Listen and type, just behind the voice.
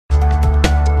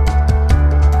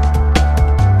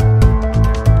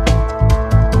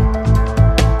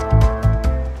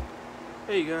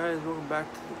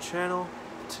back to the channel.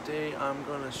 Today I'm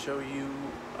going to show you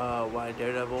why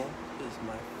Daredevil is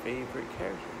my favorite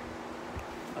character.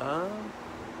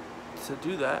 To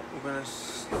do that, we're going to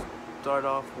start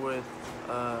off with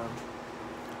the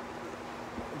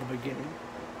beginning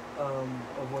of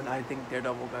when I think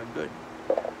Daredevil got good.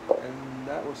 And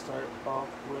that will start off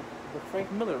with the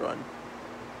Frank Miller run.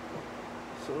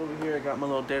 So over here I got my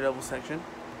little Daredevil section.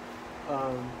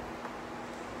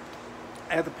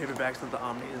 I have the paperbacks, not the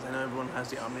omnis. I know everyone has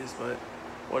the omnis, but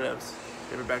whatevs.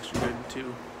 Paperbacks are good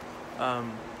too.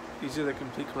 These are the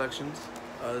complete collections.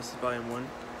 This is volume 1.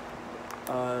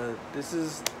 This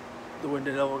is the when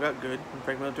Daredevil got good, when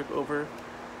Frank Miller took over,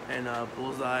 and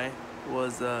Bullseye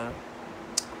was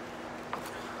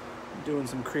doing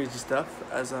some crazy stuff,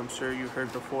 as I'm sure you've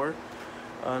heard before.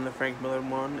 The Frank Miller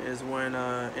one is when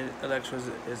Elektra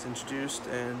is introduced,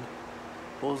 and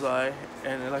Bullseye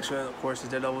and Elektra, of course, is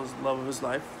Daredevil's love of his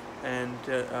life, and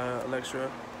Elektra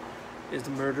is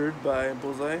murdered by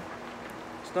Bullseye.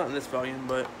 It's not in this volume,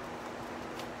 but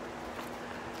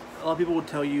a lot of people would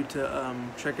tell you to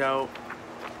check out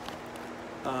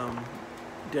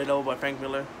Daredevil by Frank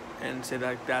Miller and say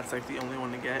that that's like the only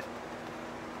one to get.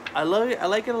 I love it. I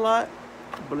like it a lot,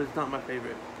 but it's not my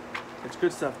favorite. It's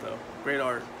good stuff though. Great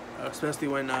art, especially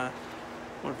when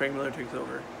Frank Miller takes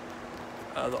over.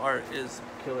 The art is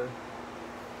killer.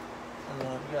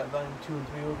 And we got volume 2 and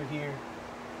 3 over here.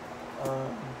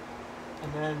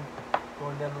 And then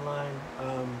going down the line,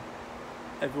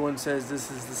 everyone says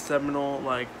this is the seminal,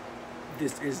 like,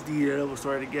 this is the Daredevil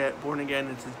story to get. Born Again,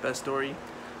 it's his best story.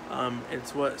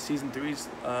 It's what season 3's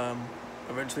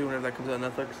eventually, whenever that comes out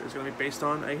on Netflix, is going to be based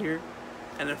on, I hear.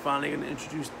 And they're finally going to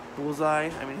introduce Bullseye.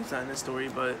 I mean, he's not in this story,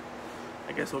 but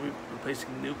I guess we'll be replacing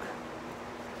Nuke.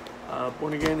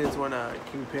 Born Again is when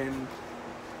Kingpin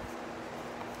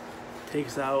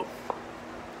takes out,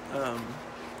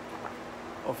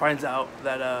 or finds out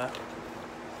that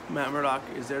Matt Murdock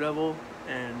is Daredevil,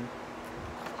 and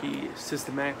he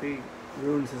systematically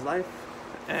ruins his life.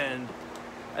 And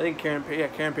I think Karen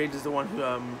Page is the one who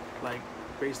like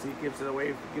basically gives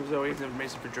away his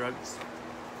information for drugs.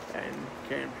 And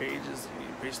Karen Page is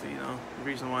basically, you know, the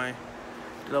reason why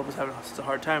Daredevil's having such a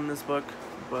hard time in this book.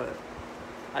 But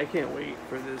I can't wait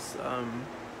for this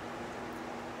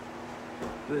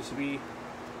to be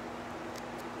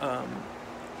a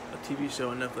TV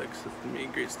show on Netflix. It's gonna be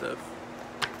great stuff.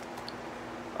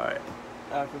 Alright,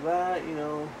 after that, you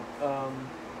know, I'm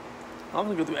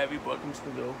gonna go through every book. I'm just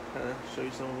gonna go kind of show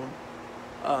you some of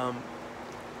them.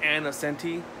 Ann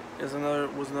Ascenti was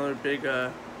another big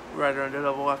writer on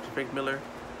Daredevil after Frank Miller.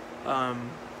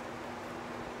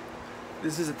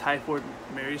 This is a Typhoid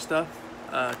Mary stuff.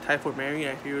 Typhoid Mary,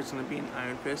 I hear it's going to be in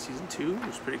Iron Fist season 2,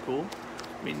 which is pretty cool.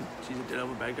 I mean, she's a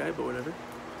Daredevil bad guy, but whatever.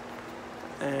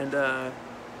 And yeah,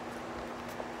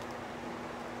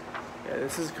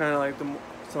 this is kind of like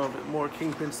some of it more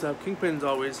Kingpin stuff. Kingpin's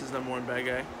always his #1 bad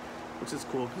guy, which is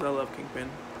cool because I love Kingpin.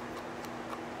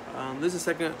 This is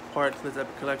the second part to this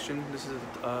epic collection. This is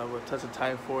with Touch of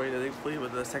Typhoid, I think,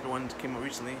 but the second one came out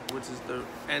recently, which is the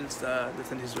ends the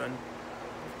Senti's run.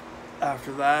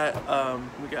 After that,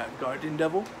 we got Guardian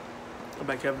Devil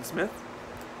by Kevin Smith,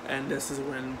 and this is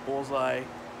when Bullseye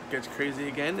gets crazy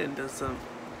again and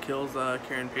kills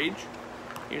Karen Page.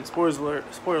 And spoiler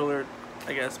alert,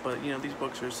 I guess, but you know, these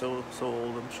books are so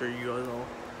old. I'm sure you guys all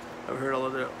have heard all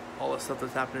the stuff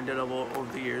that's happened in Daredevil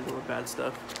over the years, all the bad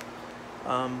stuff.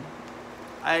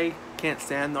 I can't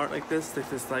stand art like this. I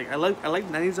like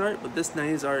 90s art, but this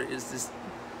 90s art is just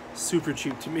super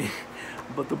cheap to me.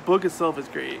 But the book itself is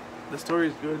great. The story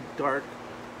is good, dark.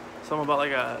 Something about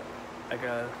like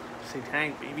a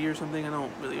satanic baby or something. I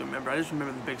don't really remember. I just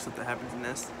remember the big stuff that happens in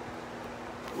this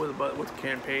with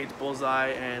Karen Page, Bullseye,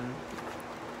 and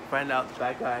find out the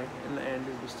bad guy in the end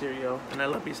is Mysterio. And I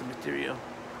love me some Mysterio.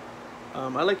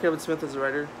 I like Kevin Smith as a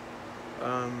writer.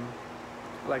 I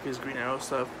like his Green Arrow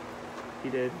stuff he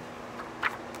did.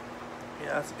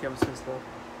 Yeah, that's the Kevin Smith stuff.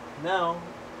 Now,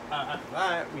 after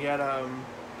that, we had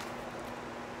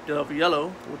Daredevil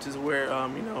Yellow, which is where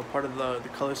you know, part of the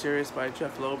color series by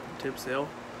Jeff Loeb and Tim Sale,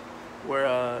 where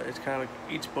it's kind of like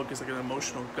each book is like an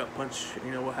emotional gut punch.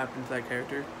 You know what happened to that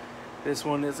character. This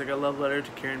one is like a love letter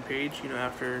to Karen Page. You know,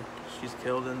 after she's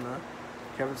killed in the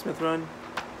Kevin Smith run.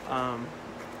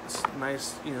 It's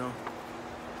nice, you know,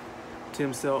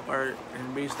 Tim Sale art,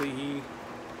 and basically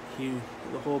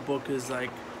the whole book is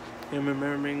like him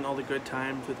remembering all the good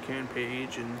times with Karen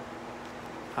Page and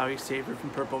how he saved her from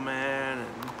Purple Man.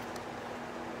 And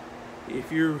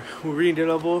if you're reading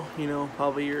Daredevil, you know,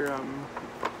 probably you're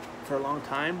for a long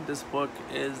time, this book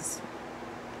is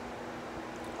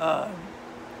a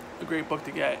great book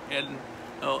to get. And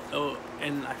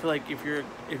And I feel like if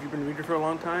you've been reading for a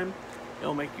long time,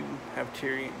 it'll make you get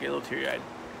a little teary eyed.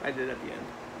 I did at the end.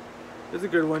 It's a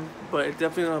good one, but it's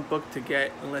definitely not a book to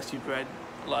get unless you've read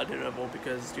a lot of Daredevil,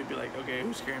 because you'd be like, okay,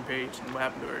 who's Karen Page and what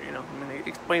happened to her? You know, I mean, it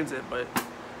explains it, but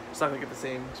it's not gonna get the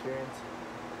same experience.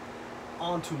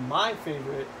 On to my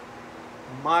favorite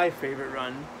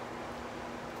run,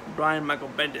 Brian Michael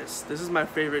Bendis. This is my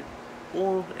favorite.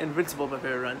 Well, Invincible, my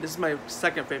favorite run. This is my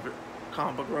second favorite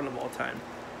comic book run of all time.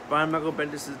 Brian Michael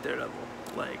Bendis is Daredevil.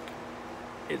 Like,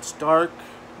 it's dark,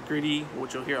 gritty,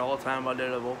 which you'll hear all the time about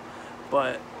Daredevil,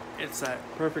 but it's that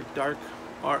perfect dark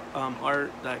art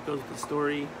that goes with the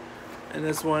story. And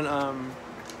this one,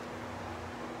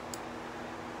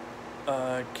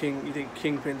 you think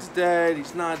Kingpin's dead?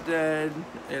 He's not dead.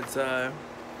 It's how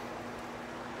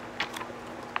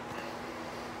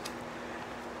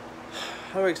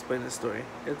do I explain this story?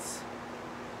 It's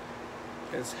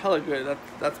hella good.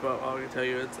 That's about all I can tell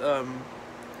you. It's how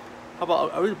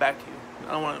about I'll read it back to you.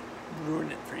 I don't want to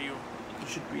ruin it for you. You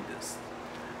should read this.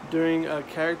 During a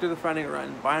character-defining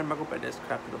run, Brian Michael Bendis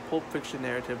crafted a pulp fiction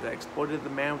narrative that exploited the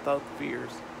man without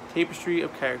fears, tapestry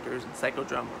of characters and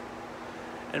psychodrama,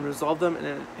 and resolved them in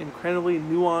an incredibly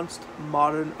nuanced,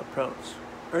 modern approach,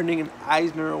 earning an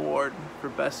Eisner Award for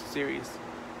Best Series.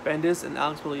 Bendis and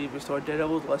Alex Maleev restored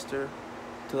Daredevil's luster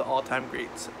to the all-time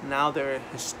greats. Now their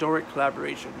historic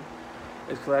collaboration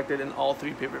is collected in all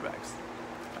 3 paperbacks.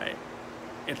 Right?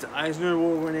 It's Eisner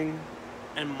Award winning,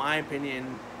 in my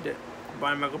opinion,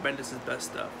 Brian Michael Bendis'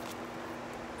 best stuff.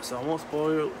 So I won't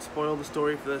spoil the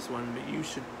story for this one, but you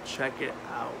should check it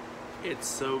out. It's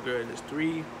so good. There's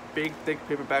 3 big, thick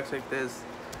paperbacks like this.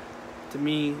 To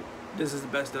me, this is the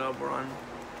best Daredevil run.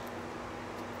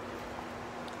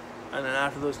 And then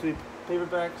after those 3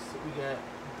 paperbacks, we get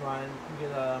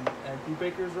Ed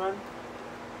Brubaker's run,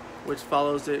 which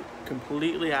follows it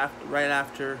completely right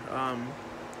after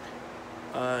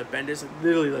Bendis.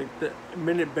 Literally, like the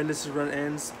minute Bendis' run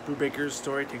ends, Brubaker's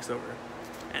story takes over,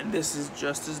 and this is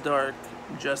just as dark,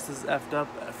 just as effed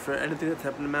up for anything that's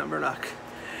happened to Matt Murdock.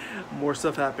 More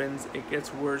stuff happens. It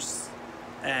gets worse,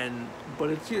 but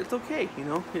it's okay. You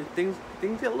know, things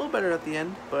get a little better at the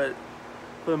end, but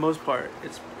for the most part,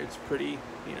 it's pretty.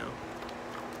 You know,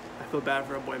 I feel bad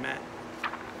for our boy Matt.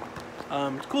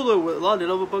 It's cool though. With a lot of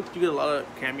Daredevil books, you get a lot of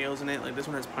cameos in it. Like this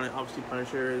one has obviously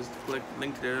Punisher is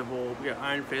linked to Daredevil. We got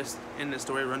Iron Fist in the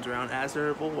story, runs around as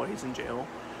Daredevil while he's in jail.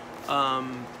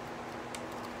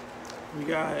 We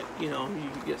got, you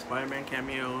get Spider-Man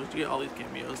cameos. You get all these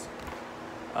cameos.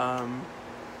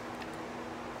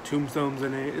 Tombstone's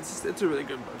in it. It's a really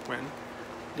good book, man.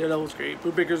 Daredevil's great.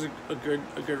 Brubaker's a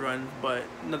good run, but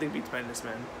nothing beats Bendis,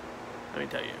 man. Let me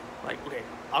tell you. Like, okay,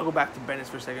 I'll go back to Bendis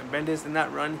for a second. Bendis, in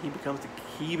that run, he becomes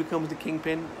the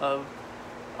kingpin of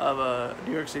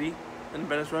New York City in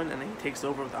the Bendis run, and then he takes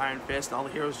over with Iron Fist, and all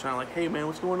the heroes trying to like, hey man,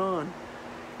 what's going on?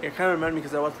 It kind of reminded me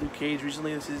because I watched Luke Cage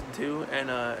recently in season 2,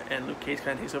 and Luke Cage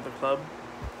kind of takes over the club,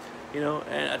 and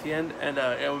at the end, and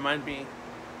it reminded me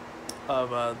of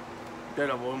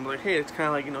Daredevil. I'm like, hey, it's kind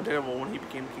of like Daredevil when he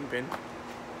became kingpin.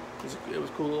 It was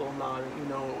a cool little nod.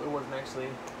 It wasn't actually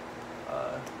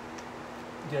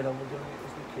Daredevil doing it. It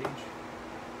was Luke Cage.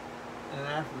 And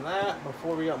after that,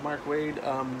 before we got Mark Waid,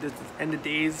 this End of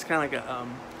Days. It's kind of like a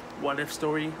what if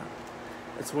story.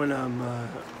 It's when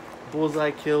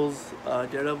Bullseye kills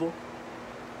Daredevil,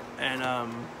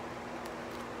 and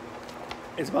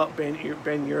it's about Ben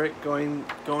Urich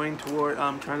going toward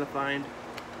trying to find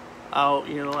out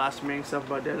last remaining stuff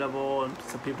about Daredevil, and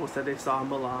some people said they saw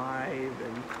him alive,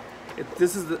 and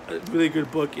this is a really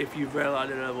good book if you've read a lot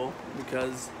of Daredevil,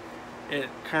 because it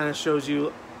kind of shows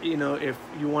you, if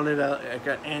you wanted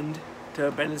an end to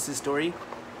Bendis' story,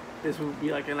 this would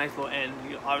be like a nice little end.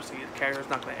 Obviously, the character's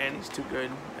not going to end; he's too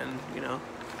good, and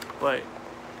but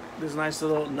there's a nice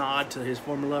little nod to his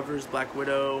former lovers, Black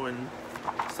Widow, and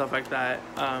stuff like that.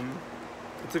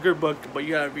 It's a good book, but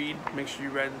you gotta make sure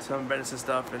you read some Bendis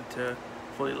stuff and to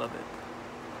fully love it.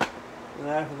 And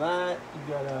after that,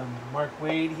 you got Mark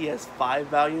Waid. He has 5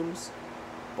 volumes,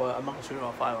 but I'm not gonna show you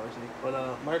all 5 obviously.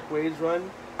 But Mark Waid's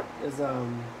run is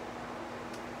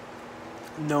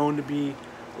known to be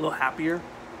a little happier,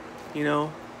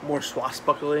 more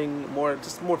swashbuckling, more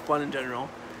fun in general.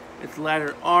 It's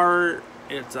lighter art.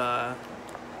 It's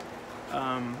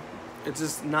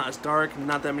just not as dark.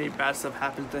 Not that many bad stuff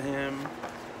happens to him,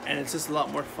 and it's just a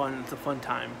lot more fun. It's a fun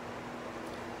time,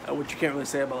 which you can't really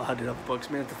say about a lot of Daredevil books.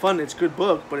 Man, it's a good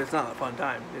book, but it's not a fun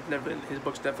time. His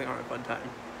books definitely aren't a fun time.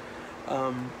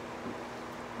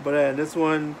 But this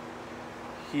one,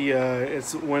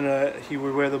 it's when he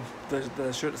would wear the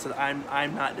shirt that said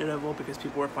 "I'm not Daredevil" because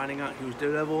people were finding out he was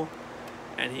Daredevil,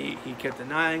 And he kept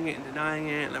denying it,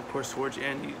 and of course towards the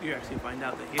end you actually find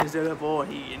out that he is Daredevil,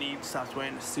 and he stops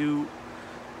wearing the suit,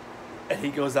 and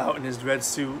he goes out in his red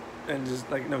suit, and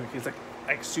just like, no, he's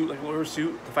like suit, like lower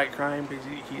suit to fight crime, because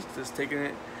he's just taking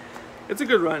it. It's a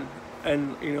good run,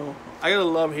 and you know, I got a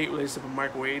love-hate relationship with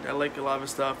Mark Waid. I like a lot of his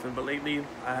stuff, but lately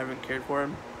I haven't cared for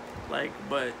him, like,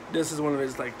 but this is one of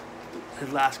his, like,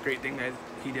 his last great thing that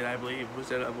he did, I believe, was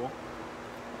Daredevil.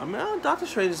 I mean, Doctor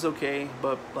Strange is okay,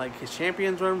 but like his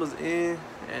Champions run was and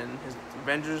his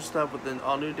Avengers stuff with the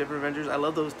all new different Avengers. I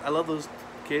love those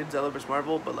kids. I love Miss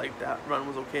Marvel, but like that run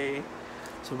was okay.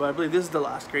 So, but I believe this is the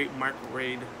last great Mark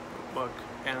Waid book,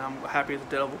 and I'm happy it's a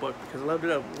Daredevil book because I love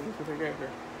Daredevil. He's my favorite character.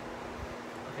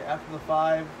 Okay, after the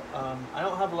 5, I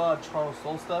don't have a lot of Charles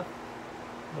Soule stuff,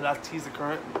 but he's the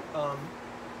current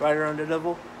writer on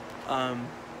Daredevil.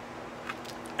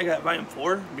 I got volume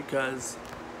 4 because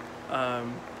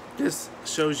this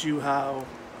shows you how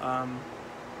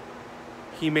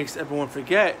he makes everyone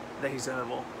forget that he's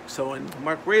Daredevil. So in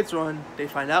Mark Waid's run, they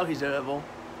find out he's Daredevil,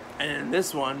 and in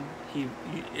this one,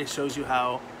 it shows you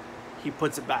how he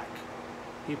puts it back.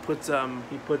 He puts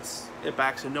it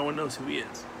back so no one knows who he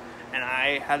is. And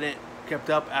I hadn't kept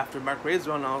up after Mark Waid's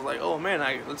run. I was like, oh man,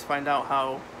 let's find out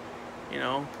how, you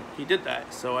know, he did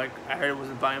that. So I heard it was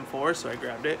in volume 4, so I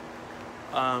grabbed it.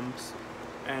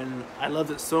 And I loved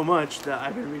it so much that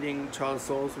I've been reading Charles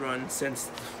Soule's run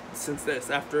since this.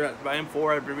 After volume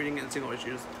 4, I've been reading it in single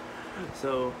issues.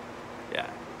 So, yeah,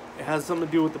 it has something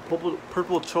to do with the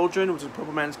Purple Children, which is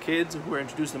Purple Man's kids, who were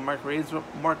introduced in Mark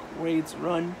Waid's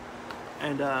run,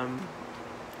 and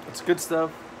it's good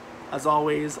stuff. As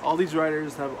always, all these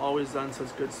writers have always done such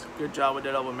good job with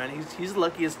Daredevil, man. He's the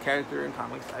luckiest character in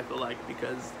comics, I feel like,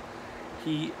 because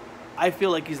I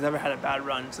feel like he's never had a bad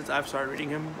run since I've started reading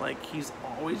him. Like, he's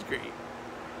always great.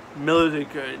 Miller did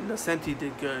good. Nocenti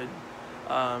did good.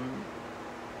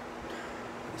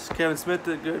 Kevin Smith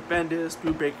did good. Bendis,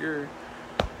 Brubaker,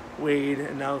 Waid,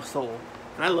 and now Soule.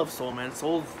 And I love Soule, man.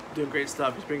 Soule's doing great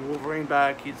stuff. He's bringing Wolverine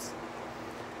back. He's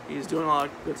doing a lot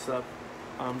of good stuff.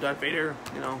 Darth Vader,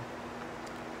 you know.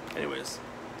 Anyways.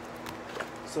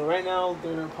 So right now,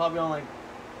 they're probably on, like,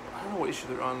 I don't know what issue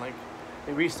they're on, like,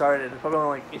 they restarted. They're probably on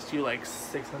like issue like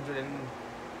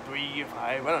 603 or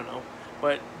 5. I don't know.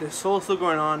 But the Soule's still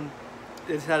going on.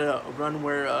 They just had a run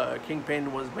where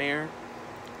Kingpin was mayor.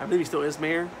 I believe he still is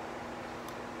mayor.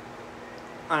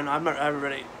 I don't know. I haven't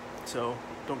read it, so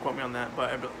don't quote me on that.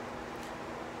 But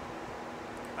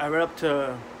I read up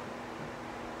to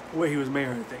where he was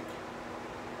mayor, I think.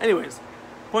 Anyways,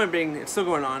 point being, it's still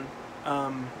going on.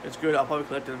 It's good. I'll probably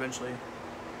collect it eventually.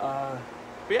 But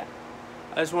yeah,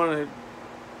 I just want to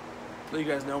let you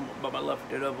guys know about my love for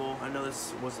Daredevil. I know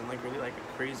this wasn't like really like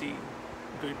a crazy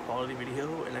good quality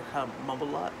video, and I kind of mumble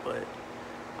a lot, but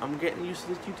I'm getting used to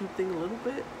this YouTube thing a little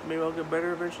bit. Maybe I'll get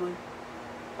better eventually.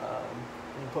 I'm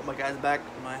gonna put my guys back,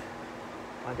 my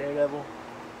Daredevil,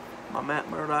 my Matt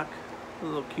Murdock, a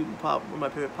little cute and pop, one of my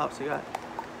favorite pops I got.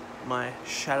 My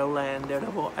Shadowland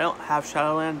Daredevil. I don't have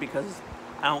Shadowland because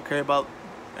I don't care about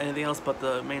anything else but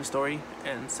the main story,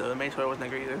 and so the main story wasn't that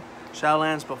great either.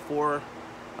 Shadowland's before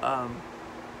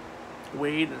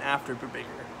Waid and after Brubaker.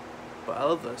 But I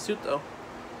love the suit though.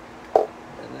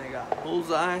 And then I got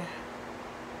Bullseye.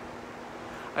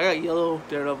 I got Yellow,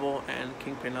 Daredevil, and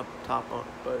Kingpin up top,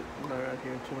 but not around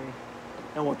here too many.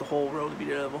 I want the whole row to be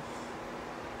Daredevil.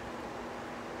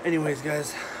 Anyways,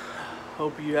 guys,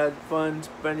 hope you had fun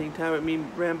spending time with me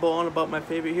ramble on about my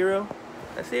favorite hero.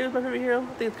 Did I say it was my favorite hero?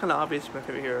 I think it's kind of obvious my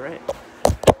favorite hero, right?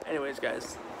 Anyways,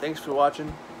 guys, thanks for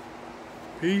watching.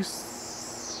 Peace.